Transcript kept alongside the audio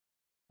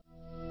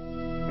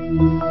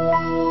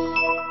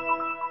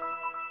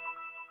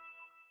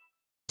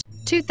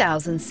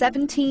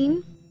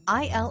2017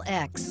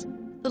 ILX.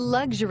 The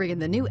luxury in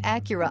the new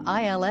Acura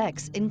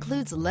ILX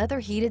includes leather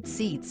heated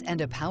seats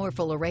and a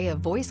powerful array of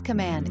voice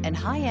command and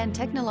high-end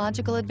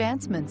technological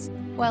advancements,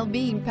 while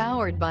being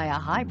powered by a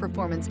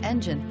high-performance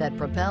engine that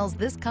propels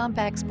this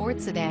compact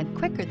sports sedan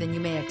quicker than you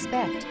may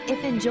expect.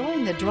 If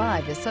enjoying the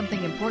drive is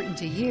something important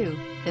to you,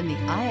 then the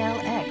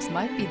ILX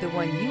might be the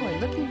one you are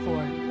looking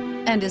for,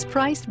 and is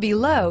priced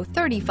below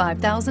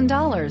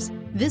 $35,000.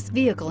 This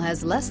vehicle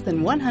has less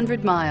than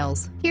 100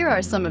 miles. Here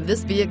are some of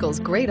this vehicle's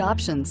great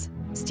options: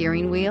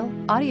 steering wheel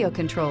audio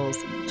controls,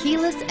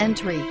 keyless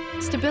entry,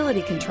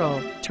 stability control,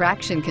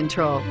 traction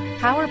control,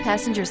 power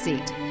passenger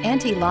seat,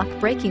 anti-lock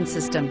braking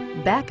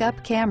system,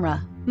 backup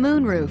camera,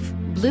 moonroof,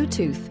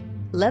 Bluetooth,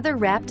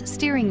 leather-wrapped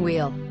steering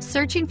wheel.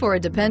 Searching for a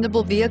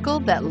dependable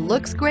vehicle that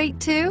looks great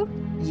too?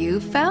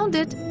 You found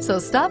it, so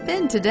stop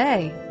in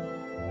today.